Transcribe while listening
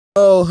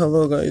Oh,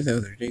 hello guys,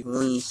 how's your day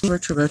going?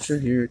 Retro Retro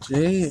here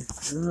today,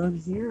 and I'm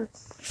here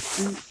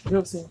to, I'm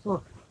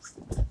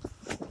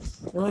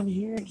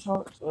here to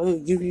talk,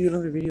 give you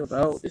another video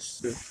about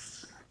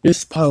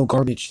this pile of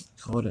garbage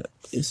called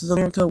This is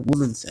America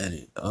Woman's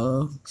Edit.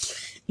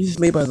 This is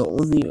made by the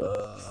only,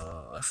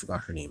 I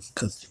forgot her name,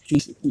 because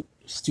she's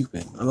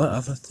stupid. I'm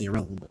not say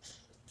irrelevant, but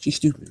she's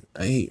stupid.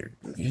 I hate her.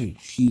 Okay,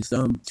 she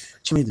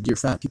made the Dear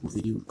Fat People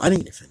video. I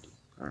didn't get offended.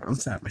 I'm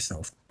fat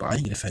myself, but I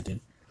didn't get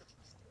offended.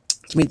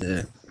 She made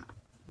the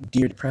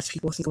Dear Depressed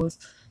People, I think it was,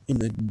 and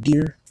the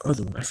Dear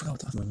other one. I forgot what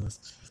the other one was.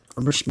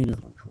 I'm pretty sure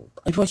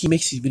I feel like he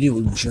makes these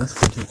videos just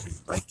for attention.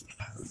 Like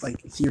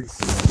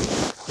seriously.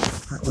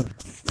 Whatever.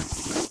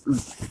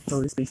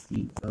 So it's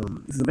basically,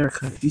 this is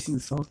America. Have you seen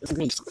the song? It's a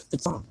great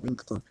good song. Really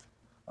good song.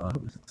 I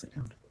hope it's upside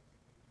down.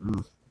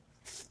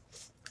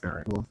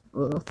 Alright, well,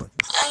 let's play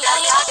this.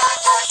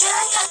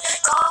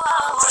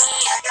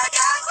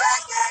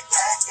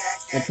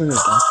 I turn it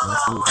off.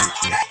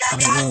 I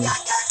don't know.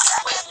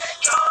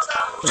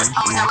 There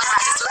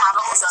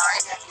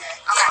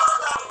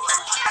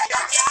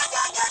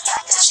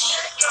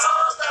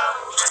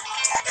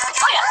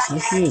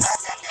she is.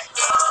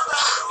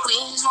 We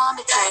just want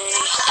to be pretty,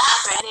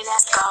 ready,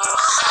 let's go.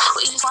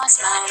 We just want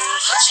some money,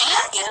 she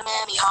ain't get a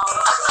man be home.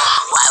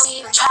 Why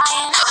we even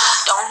trying?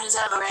 Don't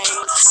deserve a raise.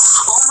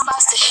 Want my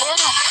boss to hit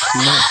it,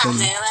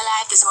 live a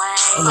life this way.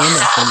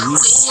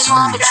 We just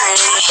want to be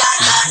pretty,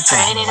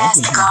 ready, let's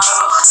go.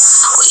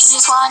 We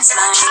just want some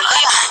money,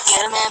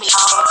 get a man be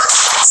home.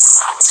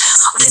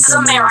 This is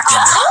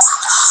America.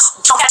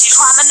 Don't catch you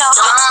climbing up.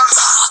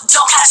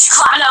 Don't catch you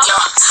climbing up.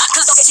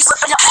 Cause don't get you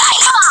slipping up. Hey,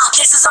 come on,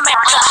 this is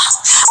America.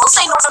 We'll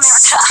say North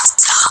America.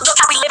 Look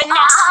how we living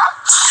now.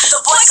 The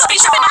boys could be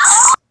tripping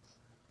out.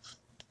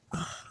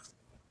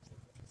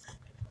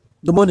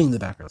 The money in the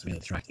background is really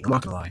distracting. I'm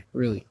not gonna lie.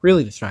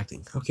 Really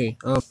distracting. Okay,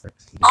 This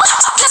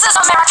is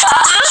America.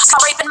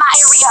 Stop raping my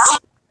area.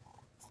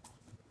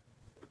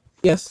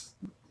 Yes.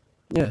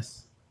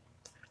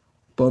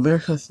 But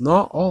America's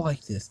not all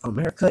like this.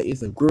 America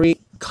is a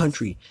great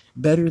country.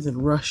 Better than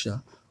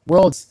Russia.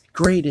 World's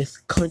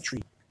greatest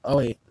country. Oh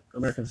wait,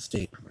 America's a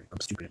state. I'm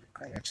stupid.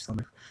 I actually saw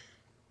my...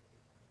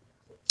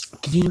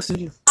 Continue the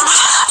video.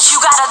 You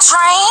got a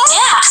dream?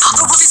 Yeah.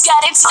 The roof is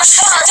getting to the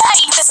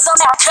hey, this is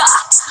America.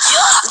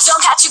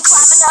 Don't catch you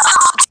climbing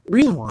up.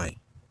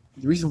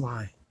 The reason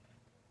why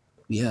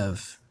we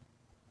have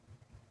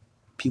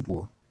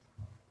people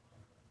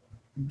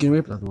getting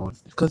raped around the world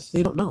is because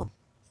they don't know.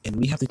 And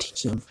we have to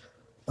teach them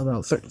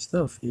about certain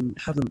stuff and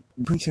have them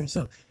bring certain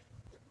stuff.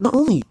 Not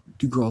only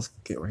do girls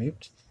get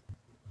raped,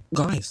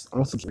 guys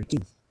also get raped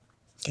too.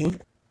 Okay?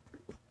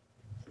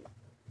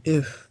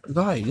 If a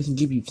guy doesn't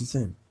give you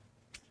consent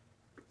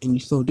and you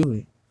still do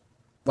it,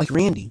 like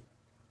Randy.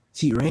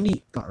 See,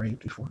 Randy got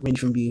raped before. Randy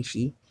from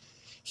BHC.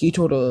 He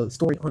told a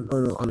story on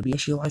the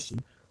BHC live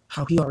stream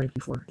how he got raped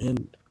before,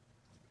 and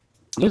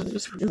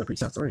it's a pretty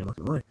sad story. I'm not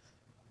gonna lie.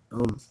 I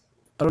don't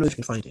know if you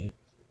can find it.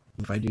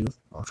 If I do,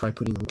 I'll try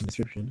putting a link in the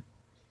description.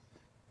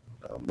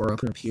 Or I'll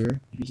put it up here.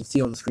 You can see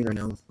it on the screen right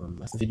now.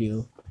 That's the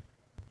video.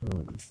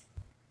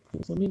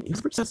 It's a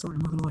pretty sad story.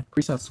 I'm not gonna lie.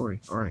 Pretty sad story.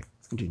 All right,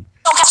 let's continue.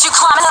 Don't catch you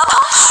climbing up,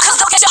 cause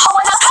don't get you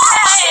hoeing up.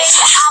 Hey,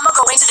 I'ma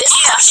go into this.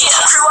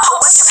 Crew a hoe,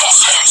 what's your pick?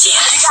 You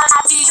got an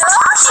idea?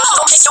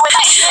 Don't make your way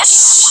like this.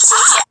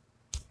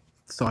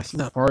 So I see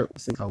that part,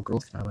 saying how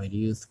girls can have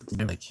ideas, but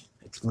they're like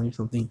explaining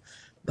something.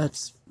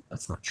 That's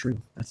not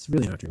true. That's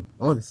really not true.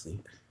 Honestly,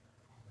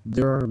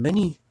 there are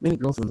many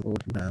girls in the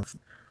world who have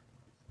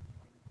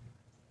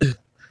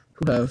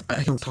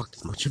I don't talk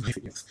this much in my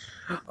videos,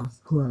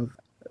 who have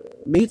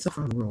made stuff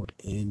around the world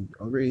and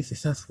are very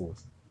successful.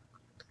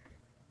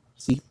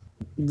 See,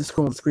 this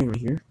girl on the screen right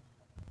here.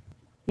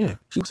 Yeah,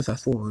 she was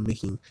successful in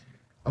making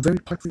a very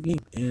popular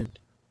game, and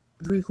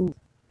it's really cool.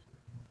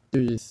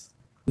 There's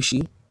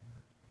Wishy.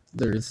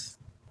 There's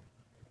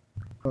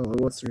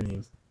what's her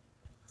name?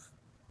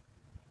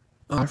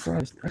 I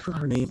forgot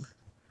her name.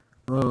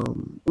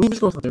 These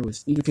girls out there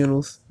with YouTube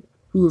channels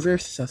who were very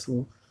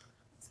successful.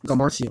 Got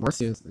Marcia.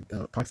 Marcia is like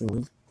a popular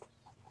one.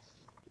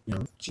 You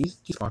know, she's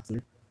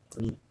popular.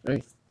 I mean,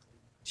 right?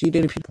 She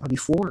dated people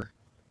before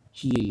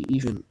she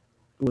even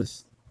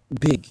was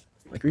big.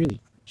 Like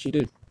really, she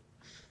did.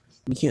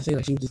 You can't say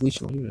that she was just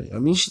leeching on you. I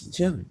mean, she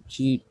hasn't.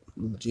 She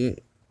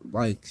legit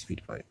likes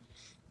PewDiePie,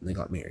 and they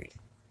got married.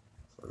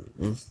 I'm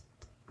too bold,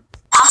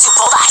 I'm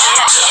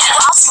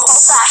too old,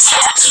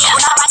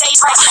 when I my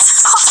days right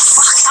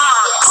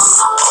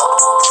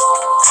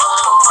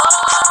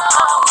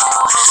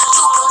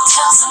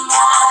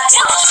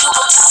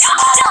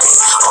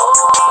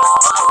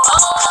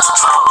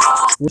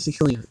Where's the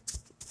killing?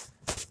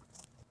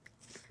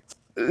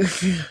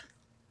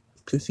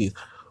 Pussy.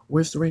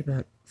 Where's the rape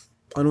at?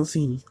 I don't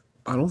see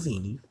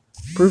any.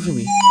 Prove it to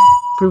me.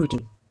 Prove it to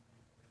me.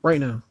 Right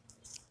now.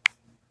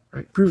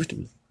 Right, prove it to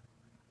me.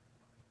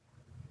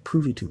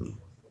 Prove it to me.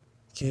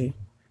 Okay?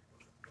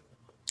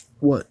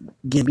 What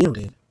Gambino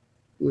did,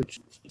 which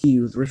he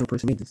was the original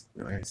person who made this,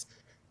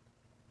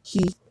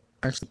 he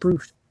actually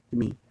proved to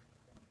me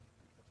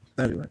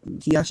that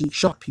he actually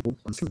shot people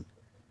on screen.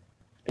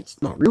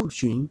 It's not real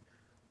shooting,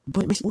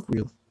 but it makes it look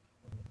real.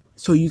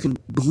 So you can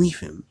believe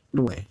him in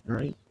a way,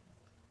 alright?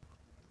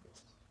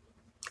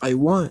 I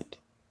want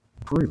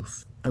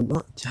proof. I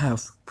want to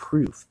have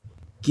proof.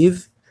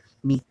 Give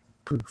me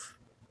proof.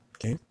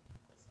 Okay?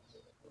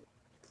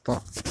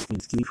 Fuck.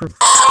 Please give me proof.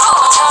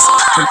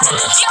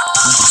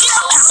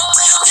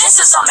 This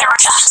is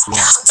America.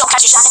 Yeah. Don't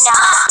catch you shining now.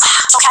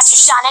 Don't catch you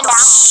shining now.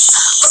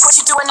 Look what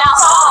you're doing now.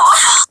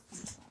 Oh.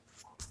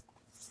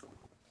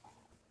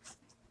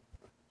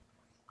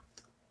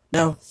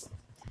 Now,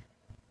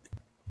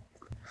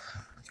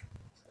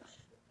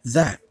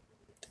 that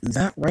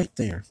right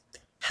there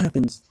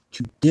happens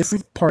to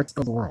different parts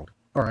of the world.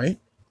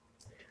 Alright?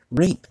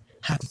 Rape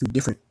happens to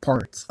different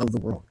parts of the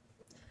world.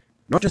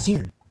 Not just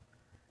here.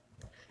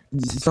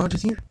 It's not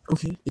just here.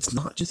 Okay? It's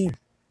not just here.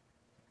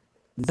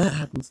 That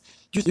happens.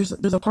 There's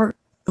a part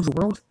of the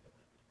world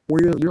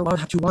where you're allowed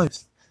to have 2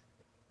 wives.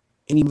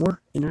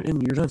 Anymore,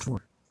 and you're done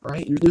for.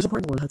 Alright? There's a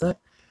part in the world that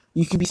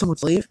you can be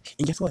someone's slave,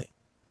 and guess what?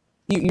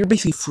 You're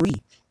basically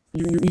free.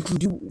 You can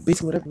do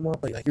basically whatever you want,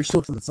 but like, you're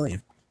still someone's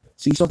slave.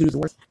 So you still have to do the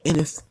work. And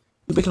if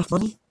you make enough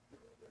money,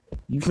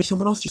 you can make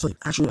someone else your slave.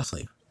 Actually, a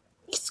slave.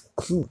 It's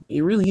cool.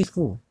 It really is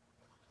cool.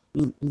 I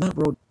mean, in that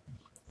world,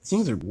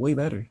 things are way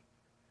better.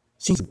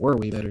 Things were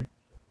way better.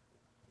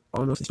 I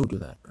don't know if they still do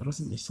that. I don't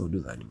think they still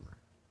do that anymore.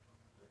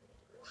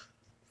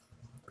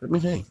 But I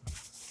mean, hey.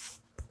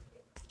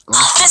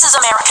 This is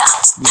America.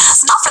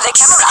 It's not for the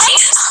camera.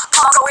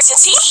 Come on, go with your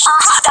tea.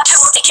 That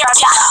pill will take care of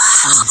ya.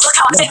 Look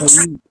how I Yeah, fit. but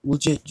you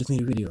legit just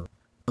made a video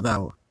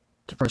about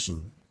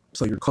depression,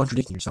 so you're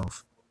contradicting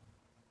yourself.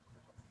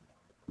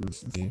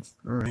 Okay,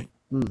 alright.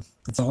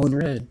 It's all in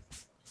your head.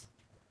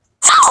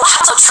 Oh,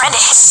 I'm so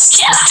trendy.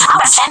 Yeah,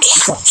 I'm offended.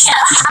 Yeah,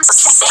 I'm so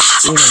sexy.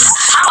 I'm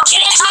gonna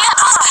get it. Yeah,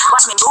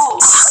 watch me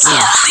move.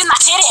 Yeah, these my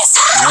titties.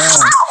 Yeah.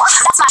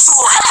 That's my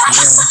fool.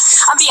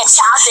 I'm being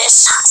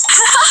childish.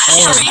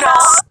 You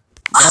know,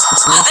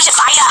 this is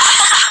fire.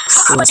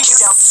 What do you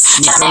do?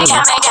 Get a man, get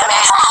a man, get a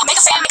man. Make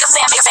a fan, make a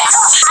fan, make a fan.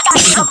 I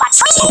gotta give up my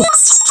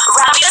dreams.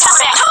 Rather be the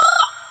Taliban.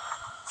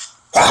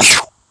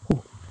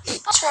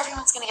 Not sure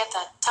everyone's gonna get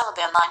the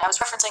Taliban line. I was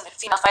referencing the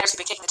female fighters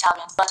who've been kicking the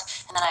Taliban's butt,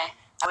 and then I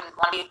wouldn't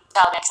want to be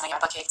Taliban because I'm gonna get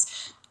my butt kicked.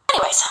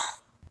 Anyways.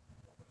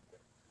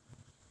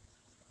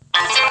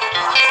 1,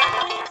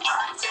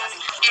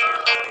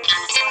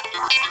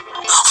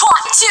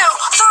 2,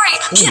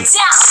 3, get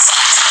down.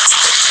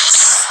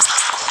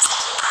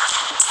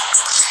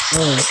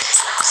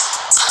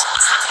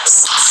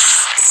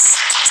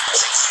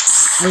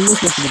 I'm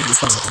looking for the song.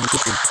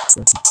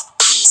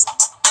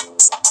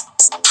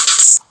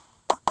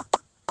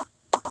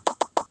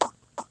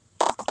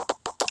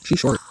 She's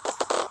short.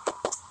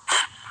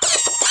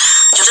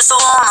 You're just a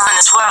woman in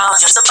this world.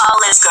 You're just a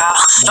powerless girl.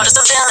 You're just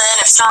a villain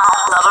if strong.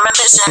 Love or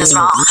ambition is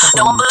wrong.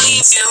 No one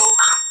believes you.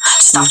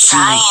 Stop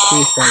trying.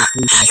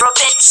 You're a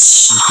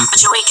bitch,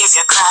 but you're weak if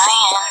you're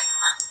crying.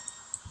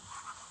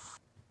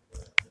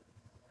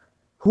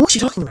 Who is she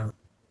talking about?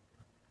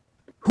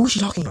 Who is she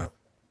talking about?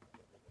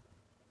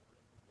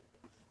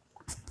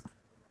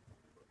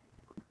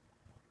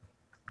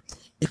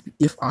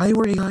 If I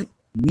were a guy,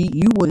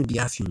 you wouldn't be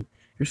asking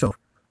yourself,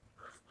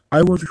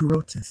 I wonder who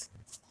wrote this.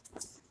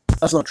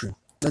 That's not true.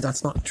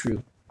 That's not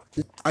true.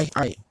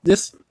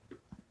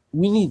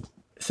 We need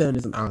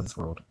feminism out of this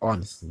world,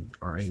 honestly,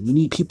 alright? We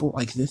need people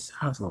like this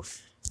out of this world.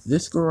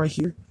 This girl right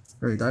here,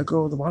 or that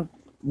girl at the bottom,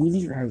 we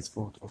need her out of this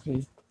world,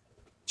 okay?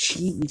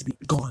 She needs to be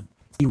gone,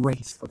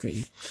 erased,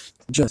 okay?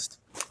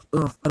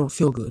 I don't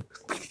feel good.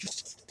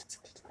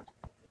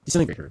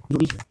 Disintegrate her. We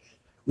don't need her.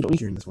 We don't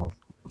need her in this world,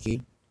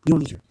 okay? We don't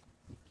need her.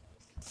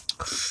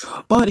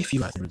 But if you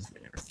guys are in this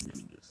video,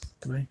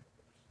 can I?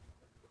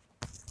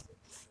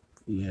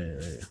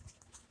 Yeah.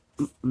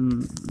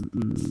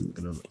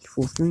 Gonna make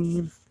full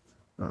screen.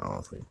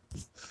 Oh, wait.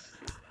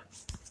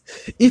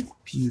 If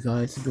you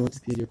guys enjoyed this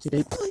video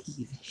today,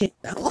 please hit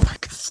that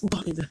like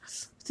button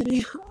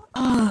today.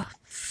 And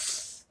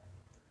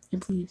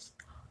please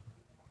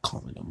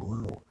comment down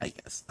below. I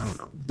guess I don't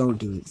know. Don't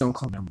do it. Don't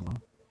comment down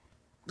below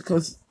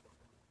because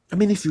I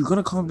mean, if you're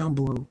gonna comment down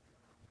below,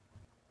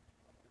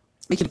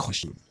 make it a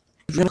question.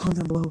 If you're gonna comment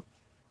down below,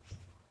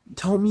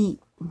 tell me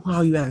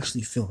how you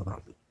actually feel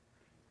about me.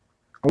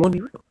 I want to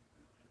be real.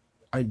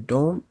 I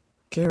don't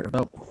care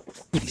about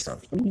any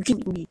stuff. I mean, you can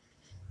be.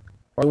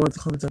 I want to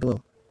comment down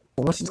below.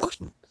 I want to see the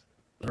questions.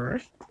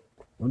 Alright? I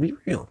want to be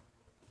real.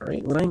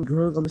 Alright? When I'm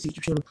drunk on this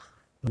YouTube channel, I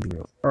want to be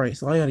real. Alright,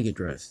 so I gotta get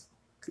dressed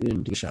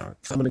and take a shower.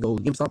 So I'm gonna go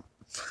GameStop.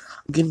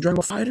 I'm getting Dragon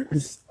Ball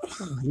FighterZ.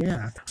 Oh,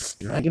 yeah.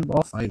 Dragon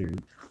Ball FighterZ.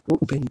 Oh,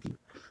 baby.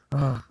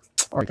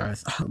 Alright,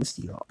 guys. I'm gonna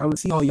see y'all. I'm gonna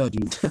see all y'all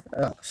do.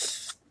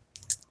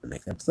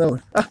 Next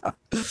episode.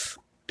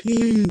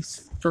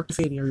 Peace. Start the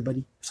fading,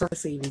 everybody. Start the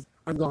fading.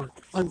 I'm gone.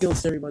 I'm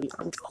ghost, everybody.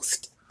 I'm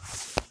ghost.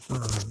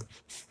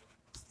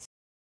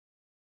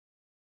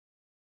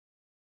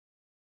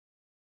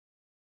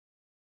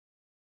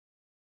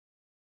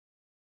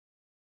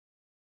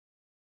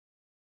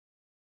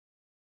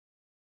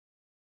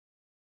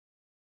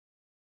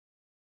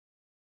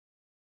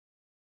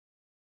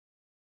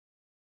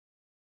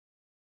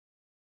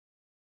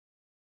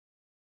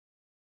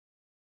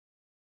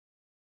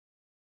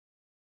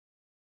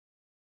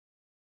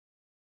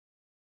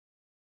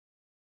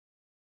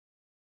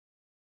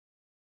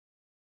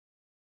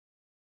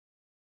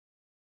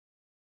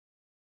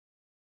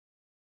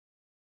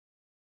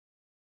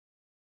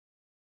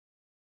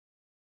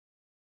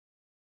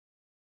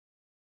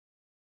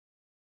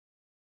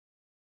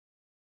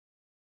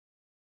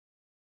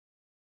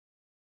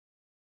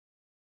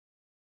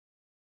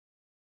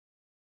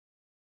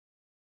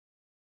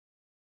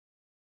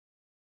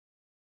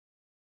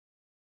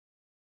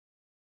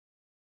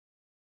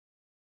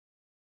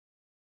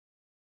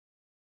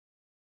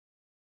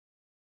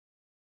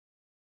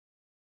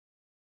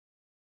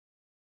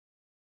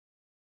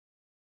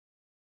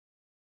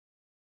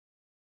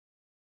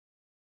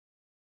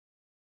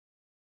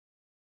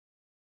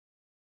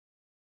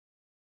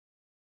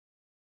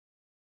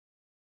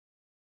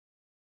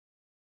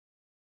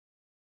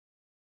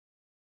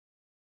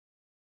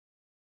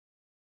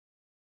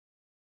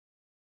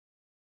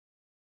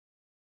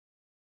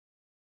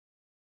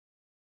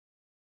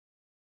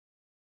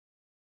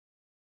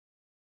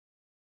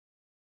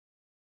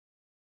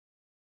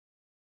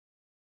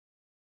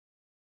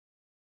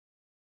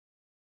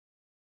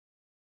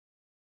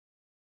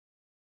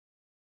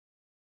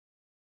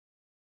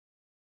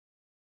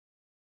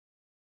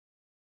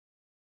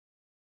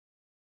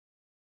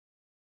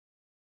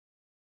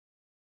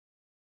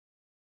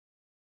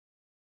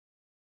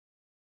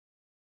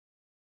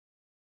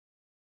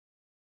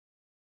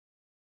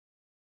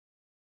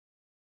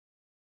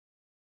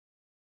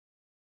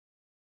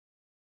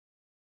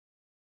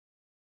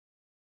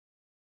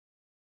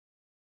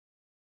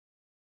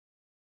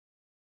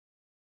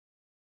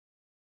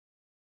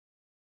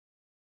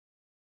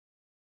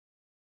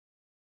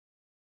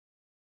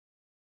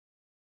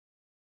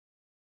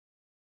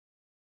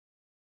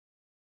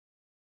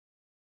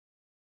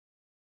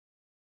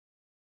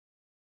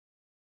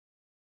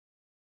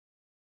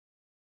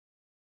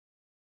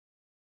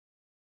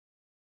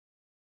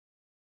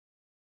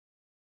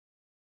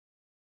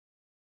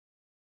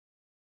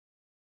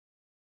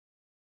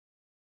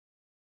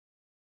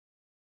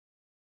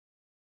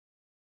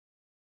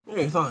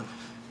 Okay, fine.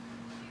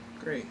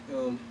 Great.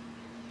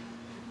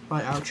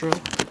 My outro.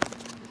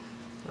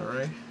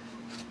 Alright.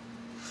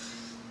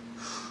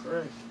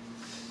 Alright.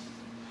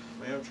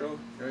 My outro.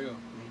 There we go.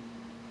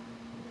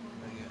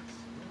 I guess.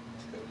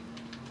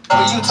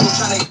 On YouTube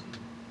trying to.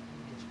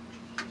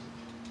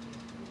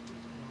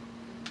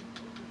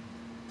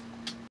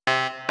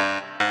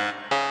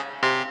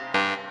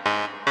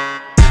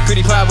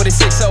 Pretty proud with a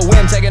 6-0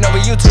 win, taking over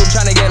YouTube,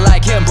 trying to get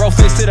like him. Bro,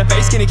 fist to the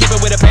face, can you keep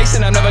it with a pace?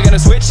 And I'm never gonna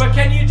switch. But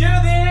can you do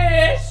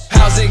this?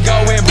 How's it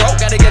going, bro?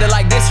 Gotta get it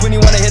like this when you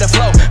wanna hit a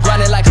flow.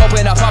 Grinding like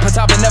hoping I pop a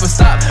top and never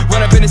stop.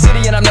 Run up in the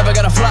city and I'm never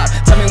gonna flop.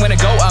 Tell me when to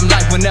go, I'm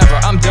like whenever.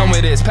 I'm done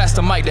with this, pass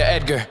the mic to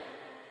Edgar.